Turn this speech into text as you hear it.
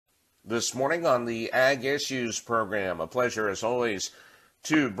this morning on the Ag Issues program. A pleasure, as always,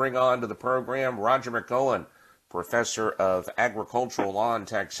 to bring on to the program Roger McEowen, Professor of Agricultural Law and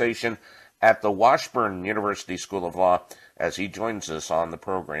Taxation at the Washburn University School of Law, as he joins us on the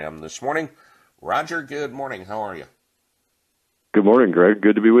program this morning. Roger, good morning. How are you? Good morning, Greg.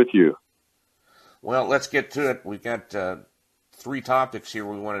 Good to be with you. Well, let's get to it. We've got three topics here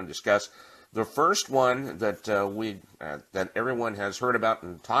we want to discuss. The first one that that everyone has heard about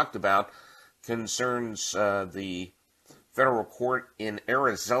and talked about concerns the federal court in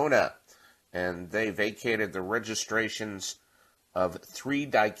Arizona, and they vacated the registrations of three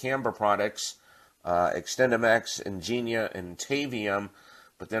dicamba products, XtendiMax, Ingenia, and Tavium.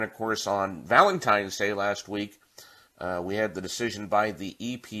 But then, of course, on Valentine's Day last week, we had the decision by the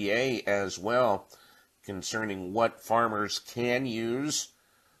EPA as well concerning what farmers can use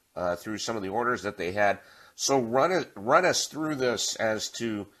through some of the orders that they had. So run us through this as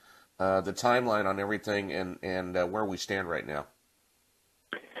to the timeline on everything and where we stand right now.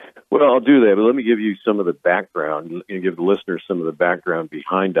 Well, I'll do that, but let me give you some of the background and give the listeners some of the background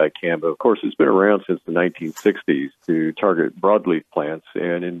behind dicamba. Of course, it's been around since the 1960s to target broadleaf plants,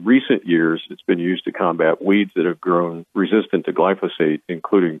 and in recent years, it's been used to combat weeds that have grown resistant to glyphosate,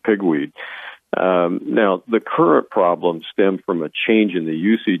 including pigweed. Now, the current problem stemmed from a change in the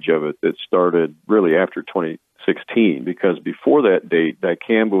usage of it that started really after 2016, because before that date,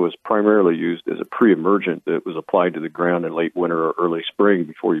 dicamba was primarily used as a pre-emergent that was applied to the ground in late winter or early spring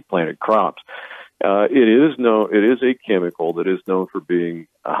before you planted crops. It is a chemical that is known for being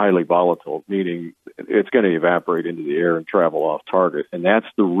highly volatile, meaning it's going to evaporate into the air and travel off target. And that's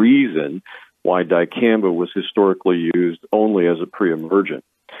the reason why dicamba was historically used only as a pre-emergent.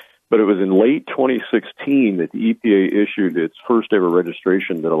 But it was in late 2016 that the EPA issued its first ever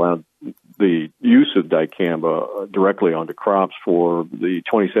registration that allowed the use of dicamba directly onto crops for the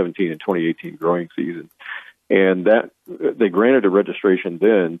 2017 and 2018 growing season. And that they granted a registration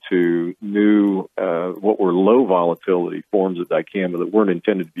then to new, what were low volatility forms of dicamba that weren't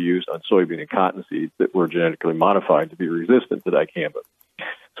intended to be used on soybean and cotton seeds that were genetically modified to be resistant to dicamba.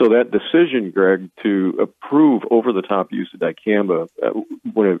 So that decision, Greg, to approve over-the-top use of dicamba,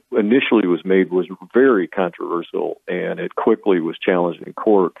 when it initially was made, was very controversial, and it quickly was challenged in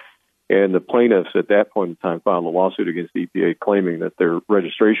court. And the plaintiffs at that point in time filed a lawsuit against the EPA claiming that their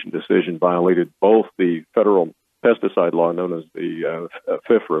registration decision violated both the federal pesticide law known as the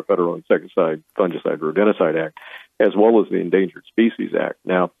FIFRA, Federal Insecticide, Fungicide, Rodenticide Act, as well as the Endangered Species Act.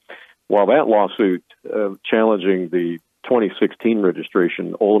 Now, while that lawsuit challenging the 2016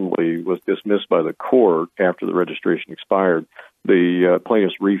 registration only was dismissed by the court after the registration expired, the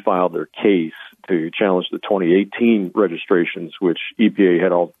plaintiffs refiled their case to challenge the 2018 registrations, which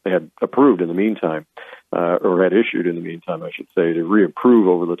EPA had approved in the meantime, or had issued in the meantime, I should say, to reapprove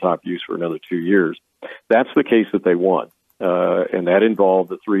over-the-top use for another 2 years. That's the case that they won, and that involved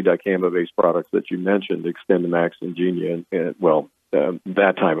the three dicamba-based products that you mentioned, XtendiMax, Ingenia, and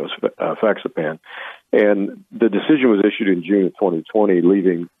that time it was Fexapan. And the decision was issued in June of 2020,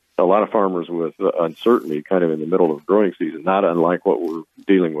 leaving a lot of farmers with uncertainty kind of in the middle of growing season, not unlike what we're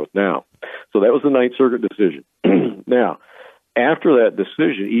dealing with now. So that was the Ninth Circuit decision. Now, after that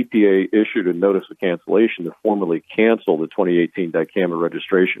decision, EPA issued a notice of cancellation to formally cancel the 2018 dicamba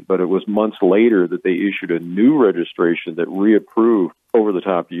registration, but it was months later that they issued a new registration that reapproved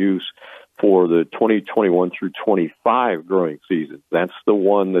over-the-top use for the 2021 through 25 growing season. That's the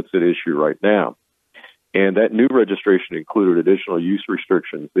one that's at issue right now. And that new registration included additional use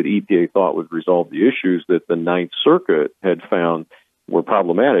restrictions that EPA thought would resolve the issues that the Ninth Circuit had found were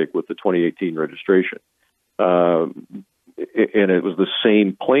problematic with the 2018 registration. And it was the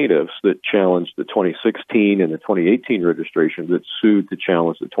same plaintiffs that challenged the 2016 and the 2018 registration that sued to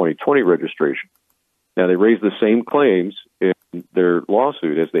challenge the 2020 registration. Now, they raised the same claims in their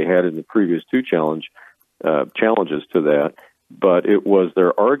lawsuit as they had in the previous two challenges to that, but it was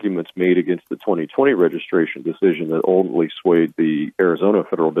their arguments made against the 2020 registration decision that ultimately swayed the Arizona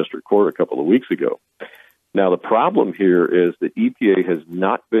Federal District Court a couple of weeks ago. Now, the problem here is that EPA has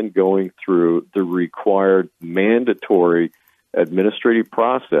not been going through the required mandatory administrative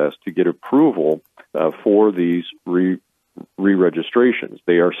process to get approval for these re-registrations.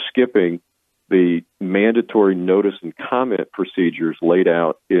 They are skipping the mandatory notice and comment procedures laid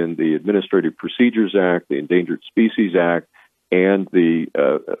out in the Administrative Procedures Act, the Endangered Species Act, and the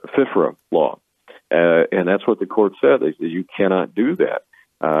FIFRA law. And that's what the court said. They said you cannot do that.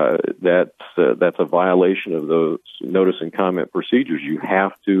 That's a violation of those notice and comment procedures. You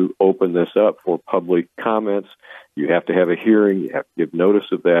have to open this up for public comments. You have to have a hearing. You have to give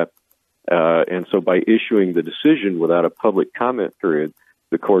notice of that. And so by issuing the decision without a public comment period,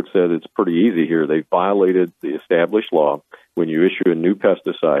 the court said it's pretty easy here. They violated the established law when you issue a new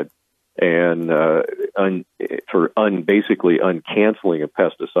pesticide and basically uncanceling a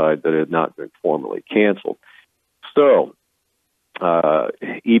pesticide that had not been formally canceled. So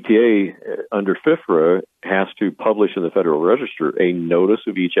EPA under FIFRA has to publish in the Federal Register a notice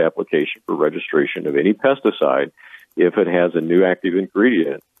of each application for registration of any pesticide if it has a new active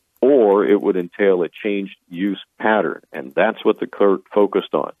ingredient or it would entail a changed use pattern. And that's what the court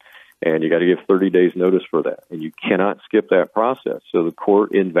focused on. And you got to give 30 days notice for that. And you cannot skip that process. So the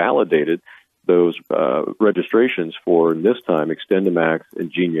court invalidated those registrations for, this time, XtendiMax,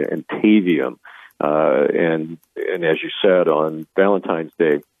 Ingenia, and Tavium. And as you said, on Valentine's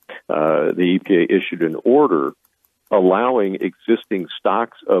Day, the EPA issued an order allowing existing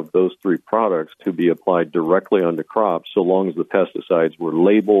stocks of those three products to be applied directly onto crops so long as the pesticides were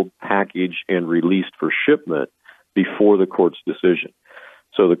labeled, packaged, and released for shipment before the court's decision.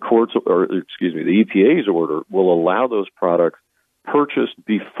 So the EPA's order will allow those products purchased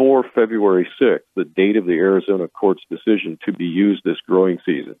before February 6th, the date of the Arizona court's decision, to be used this growing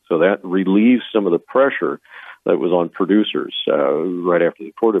season. So that relieves some of the pressure that was on producers right after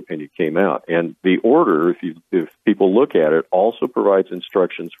the court opinion came out. And the order, if people look at it, also provides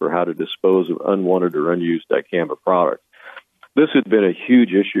instructions for how to dispose of unwanted or unused dicamba products. This has been a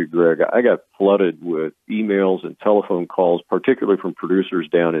huge issue, Greg. I got flooded with emails and telephone calls, particularly from producers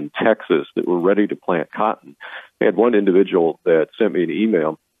down in Texas that were ready to plant cotton. I had one individual that sent me an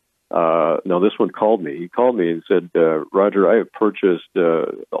email. This one called me. He called me and said, Roger, I have purchased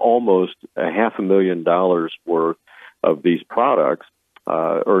almost $500,000 worth of these products,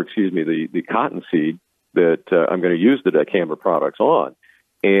 the cottonseed that I'm going to use the dicamba products on.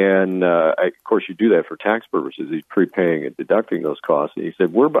 And, of course, you do that for tax purposes. He's prepaying and deducting those costs. And he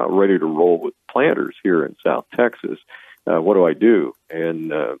said, we're about ready to roll with planters here in South Texas. What do I do?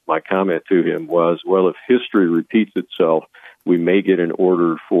 And my comment to him was, well, if history repeats itself, we may get an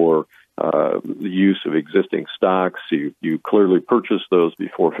order for the use of existing stocks. You clearly purchased those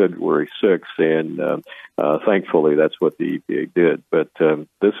before February 6th, and thankfully that's what the EPA did. But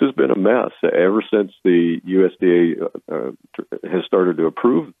this has been a mess ever since the USDA has started to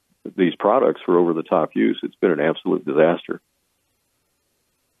approve these products for over-the-top use. It's been an absolute disaster.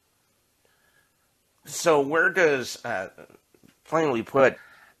 So where does, plainly put,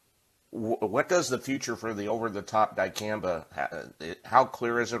 what does the future for the over-the-top dicamba, how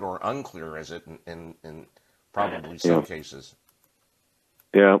clear is it or unclear is it in probably some cases?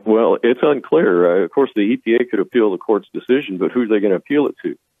 Yeah, well, it's unclear. Of course, the EPA could appeal the court's decision, but who's they going to appeal it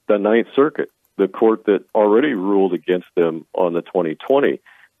to? The Ninth Circuit, the court that already ruled against them on the 2020, in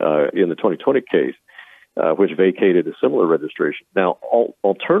the 2020 case, which vacated a similar registration. Now,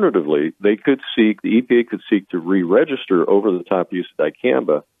 alternatively, the EPA could seek to re-register over-the-top use of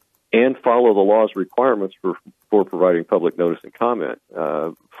dicamba and follow the law's requirements for providing public notice and comment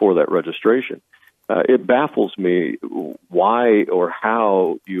for that registration. It baffles me why or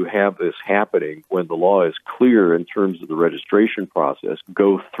how you have this happening when the law is clear in terms of the registration process.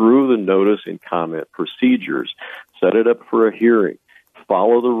 Go through the notice and comment procedures, set it up for a hearing,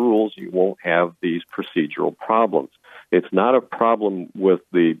 follow the rules. You won't have these procedural problems. It's not a problem with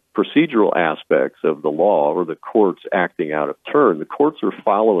the procedural aspects of the law or the courts acting out of turn. The courts are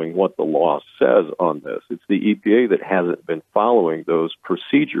following what the law says on this. It's the EPA that hasn't been following those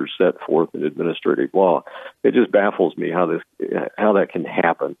procedures set forth in administrative law. It just baffles me how that can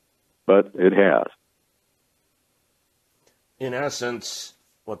happen, but it has. In essence,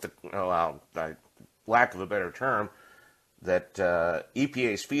 lack of a better term, that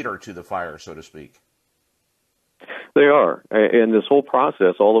EPA's feet are to the fire, so to speak. They are. And this whole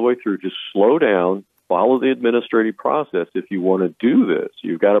process all the way through, just slow down, follow the administrative process if you want to do this.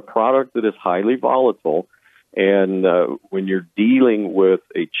 You've got a product that is highly volatile, and when you're dealing with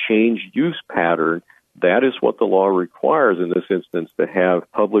a changed use pattern, that is what the law requires in this instance, to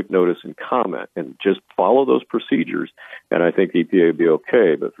have public notice and comment, and just follow those procedures, and I think EPA would be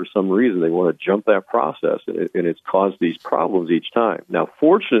okay. But for some reason, they want to jump that process, and it's caused these problems each time. Now,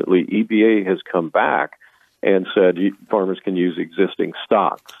 fortunately, EPA has come back and said farmers can use existing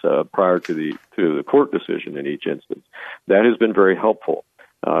stocks prior to the court decision in each instance. That has been very helpful,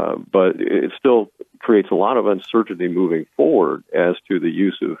 but it still creates a lot of uncertainty moving forward as to the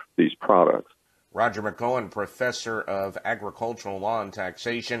use of these products. Roger McEowen, Professor of Agricultural Law and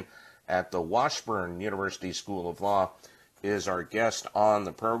Taxation at the Washburn University School of Law, is our guest on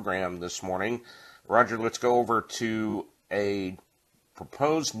the program this morning. Roger, let's go over to a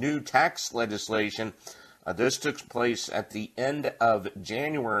proposed new tax legislation. This took place at the end of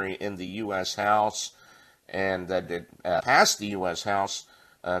January in the U.S. House, and that it passed the U.S. House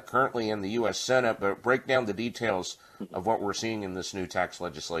currently in the U.S. Senate, but break down the details of what we're seeing in this new tax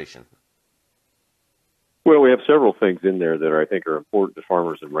legislation. Well, we have several things in there that I think are important to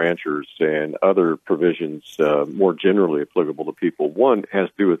farmers and ranchers, and other provisions more generally applicable to people. One has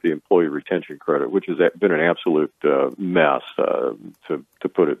to do with the employee retention credit, which has been an absolute mess, to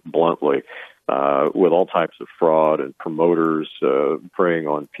put it bluntly, with all types of fraud and promoters preying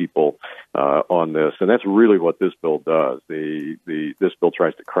on people on this. And that's really what this bill does. This bill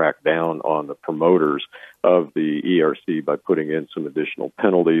tries to crack down on the promoters of the ERC by putting in some additional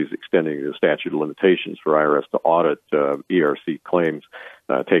penalties, extending the statute of limitations for IRS to audit ERC claims,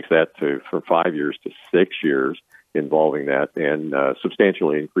 takes that from 5 years to 6 years involving that, and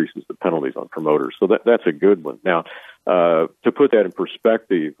substantially increases the penalties on promoters. So that's a good one. Now, to put that in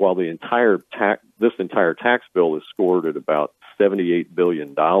perspective, while this entire tax bill is scored at about $78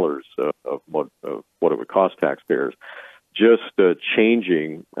 billion of what it would cost taxpayers, just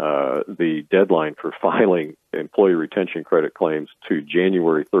changing the deadline for filing employee retention credit claims to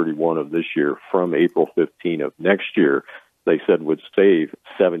January 31 of this year from April 15 of next year, they said would save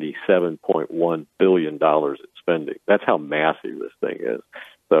 $77.1 billion in spending. That's how massive this thing is.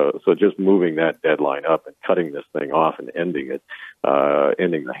 So just moving that deadline up and cutting this thing off and ending it,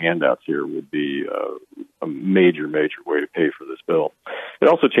 ending the handouts here would be a major way to pay for this bill. It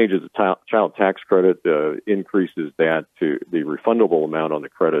also changes the child tax credit, increases that to the refundable amount on the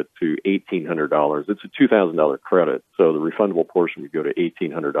credit to $1,800. It's a $2,000 credit, so the refundable portion would go to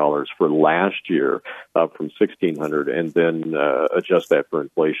 $1,800 for last year, up from $1,600, and then adjust that for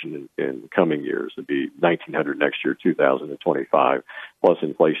inflation in coming years. It'd be $1,900 next year, $2,025, plus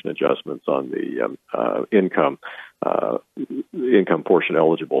inflation adjustments on the income portion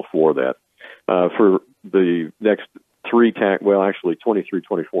eligible for that. For the next actually 23,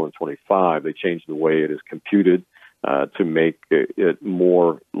 24, and 25, they changed the way it is computed to make it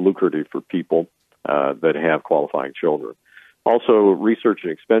more lucrative for people that have qualifying children. Also, research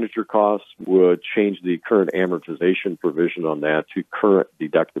and expenditure costs would change the current amortization provision on that to current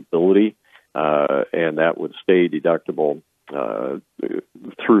deductibility, and that would stay deductible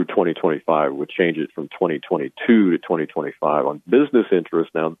through 2025, would change it from 2022 to 2025. On business interest,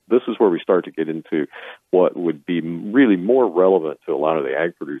 now this is where we start to get into what would be really more relevant to a lot of the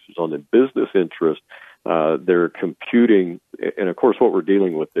ag producers. On the business interest, they're computing, and of course what we're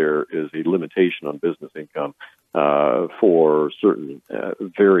dealing with there is a limitation on business income for certain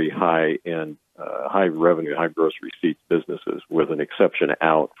very high-end, high revenue, high gross receipts businesses, with an exception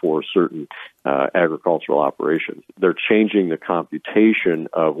out for certain agricultural operations. They're changing the computation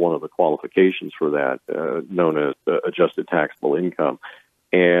of one of the qualifications for that, known as adjusted taxable income,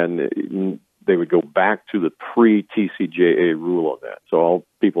 and they would go back to the pre-TCJA rule on that. So all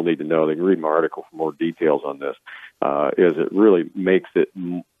people need to know, they can read my article for more details on this, is it really makes it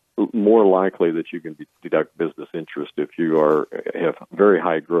more likely that you can deduct business interest if you have very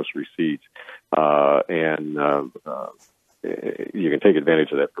high gross receipts, and you can take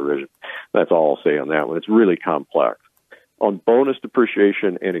advantage of that provision. That's all I'll say on that one. It's really complex. On bonus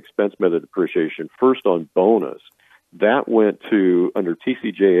depreciation and expense method depreciation, first on bonus, that went to, under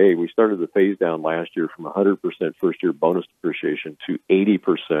TCJA, we started the phase down last year from 100% first year bonus depreciation to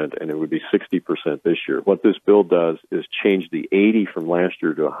 80%, and it would be 60% this year. What this bill does is change the 80 from last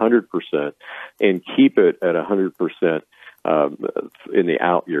year to 100% and keep it at 100% in the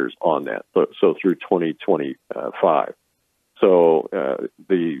out years on that, so through 2025. So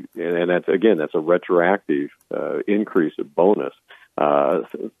that's a retroactive increase of bonus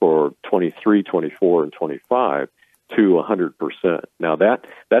for 23, 24, and 25 to 100%. Now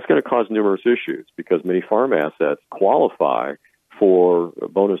that's going to cause numerous issues because many farm assets qualify for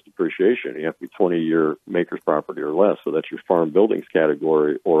bonus depreciation. You have to be 20-year maker's property or less, so that's your farm buildings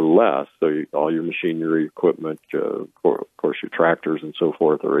category or less. So all your machinery, equipment, of course your tractors and so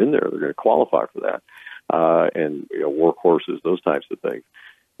forth are in there. They're going to qualify for that, and workhorses, those types of things.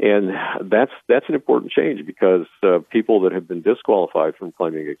 And that's an important change because people that have been disqualified from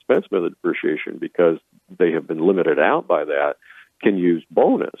claiming expense method depreciation because they have been limited out by that can use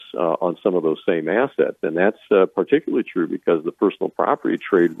bonus on some of those same assets. And that's particularly true because the personal property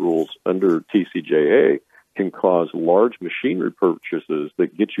trade rules under TCJA can cause large machinery purchases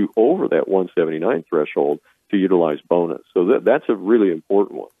that get you over that 179 threshold to utilize bonus. So that's a really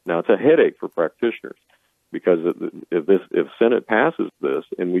important one. Now, it's a headache for practitioners, because if Senate passes this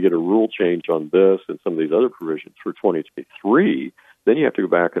and we get a rule change on this and some of these other provisions for 2023, then you have to go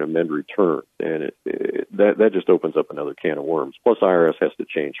back and amend returns, and that just opens up another can of worms. Plus, IRS has to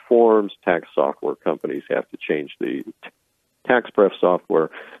change forms, tax software companies have to change the tax prep software,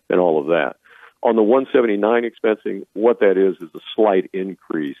 and all of that. On the 179 expensing, what that is a slight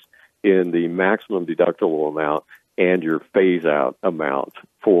increase in the maximum deductible amount and your phase-out amount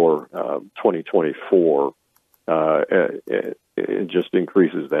for 2024. It just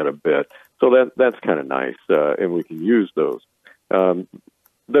increases that a bit. So that's kind of nice, and we can use those.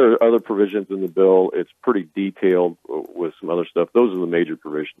 There are other provisions in the bill. It's pretty detailed with some other stuff. Those are the major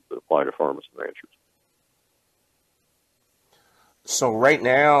provisions that apply to farmers and ranchers. So right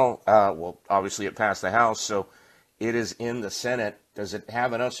now, well, obviously it passed the House, so it is in the Senate. Does it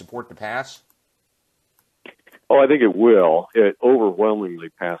have enough support to pass? Oh, I think it will. It overwhelmingly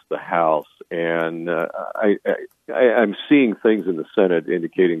passed the House, and I'm seeing things in the Senate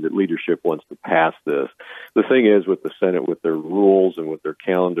indicating that leadership wants to pass this. The thing is, with the Senate, with their rules and with their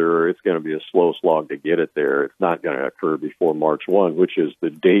calendar, it's going to be a slow slog to get it there. It's not going to occur before March 1, which is the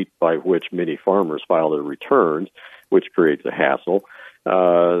date by which many farmers file their returns, which creates a hassle.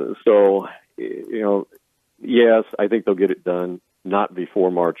 So, yes, I think they'll get it done. Not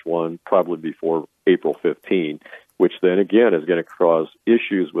before March 1, probably before April 15, which then again is going to cause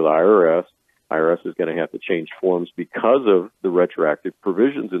issues with IRS. IRS is going to have to change forms because of the retroactive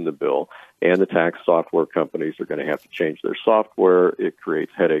provisions in the bill, and the tax software companies are going to have to change their software. It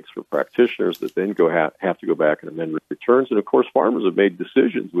creates headaches for practitioners that then have to go back and amend returns. And, of course, farmers have made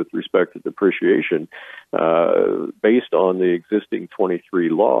decisions with respect to depreciation based on the existing 23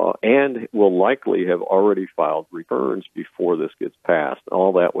 law and will likely have already filed returns before this gets passed.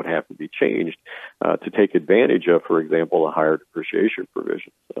 All that would have to be changed to take advantage of, for example, a higher depreciation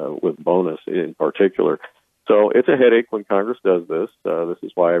provision with bonus in particular. So it's a headache when Congress does this. This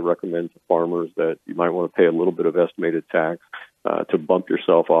is why I recommend to farmers that you might want to pay a little bit of estimated tax to bump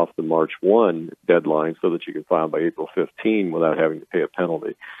yourself off the March 1 deadline so that you can file by April 15 without having to pay a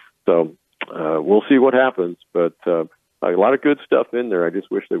penalty. So we'll see what happens, but a lot of good stuff in there. I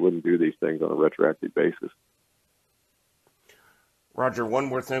just wish they wouldn't do these things on a retroactive basis. Roger, one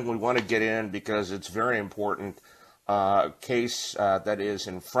more thing we want to get in because it's very important. Case that is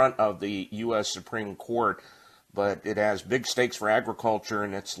in front of the U.S. Supreme Court, but it has big stakes for agriculture,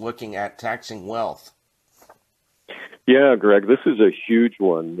 and it's looking at taxing wealth. Yeah, Greg, this is a huge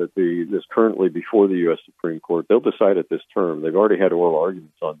one that is currently before the U.S. Supreme Court. They'll decide it this term. They've already had oral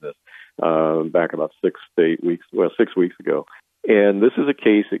arguments on this back about 6 weeks ago. And this is a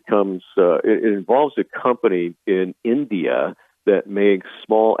case that it involves a company in India that makes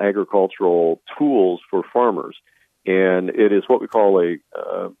small agricultural tools for farmers. And it is what we call a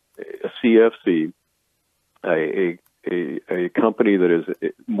CFC, a company that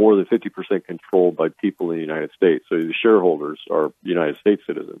is more than 50% controlled by people in the United States. So the shareholders are United States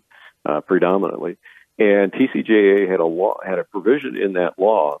citizens predominantly. And TCJA had a provision in that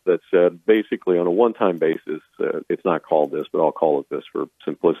law that said basically on a one-time basis, it's not called this, but I'll call it this for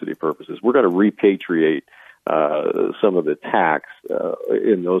simplicity purposes. We're going to repatriate some of the tax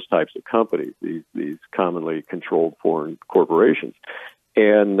in those types of companies, these commonly controlled foreign corporations.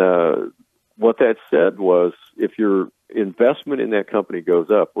 And what that said was if your investment in that company goes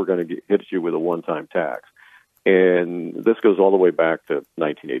up, we're going to hit you with a one-time tax. And this goes all the way back to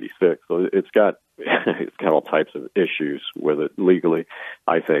 1986. So it's got all types of issues with it legally,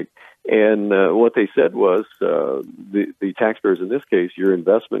 I think. And what they said was the taxpayers in this case, your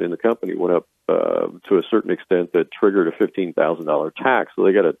investment in the company went up to a certain extent that triggered a $15,000 tax. So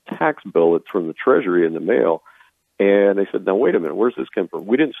they got a tax bill from the Treasury in the mail. And they said, now, wait a minute, where's this come from?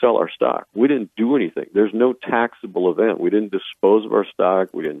 We didn't sell our stock. We didn't do anything. There's no taxable event. We didn't dispose of our stock.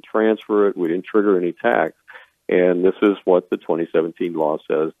 We didn't transfer it. We didn't trigger any tax. And this is what the 2017 law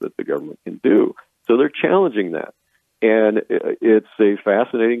says that the government can do. So they're challenging that. And it's a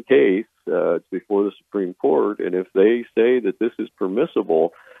fascinating case. It's before the Supreme Court. And if they say that this is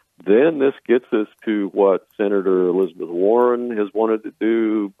permissible, then this gets us to what Senator Elizabeth Warren has wanted to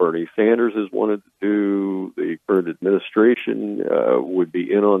do, Bernie Sanders has wanted to do, the current administration would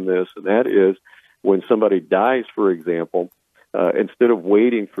be in on this, and that is when somebody dies, for example, instead of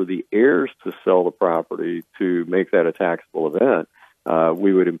waiting for the heirs to sell the property to make that a taxable event,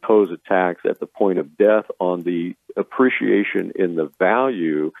 we would impose a tax at the point of death on the appreciation in the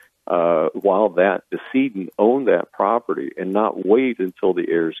value while that decedent owned that property and not wait until the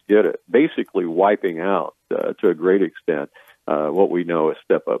heirs get it, basically wiping out, to a great extent, what we know as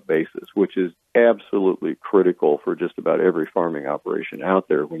step-up basis, which is absolutely critical for just about every farming operation out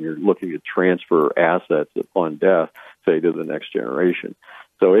there when you're looking to transfer assets upon death, say, to the next generation.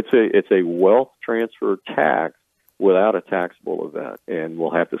 So it's a wealth transfer tax without a taxable event, and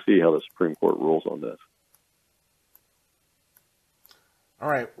we'll have to see how the Supreme Court rules on this. All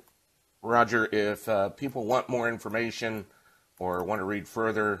right. Roger, if people want more information or want to read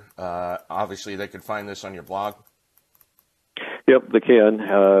further, obviously they could find this on your blog. Yep, they can,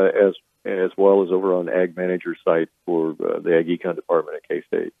 as well as over on Ag Manager site for the Ag Econ Department at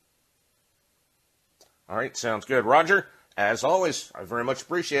K-State. All right, sounds good. Roger, as always, I very much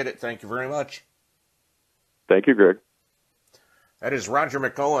appreciate it. Thank you very much. Thank you, Greg. That is Roger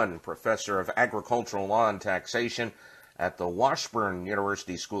McEowen, Professor of Agricultural Law and Taxation at the Washburn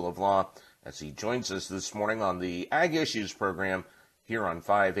University School of Law, as he joins us this morning on the Ag Issues program here on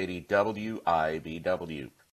 580 WIBW.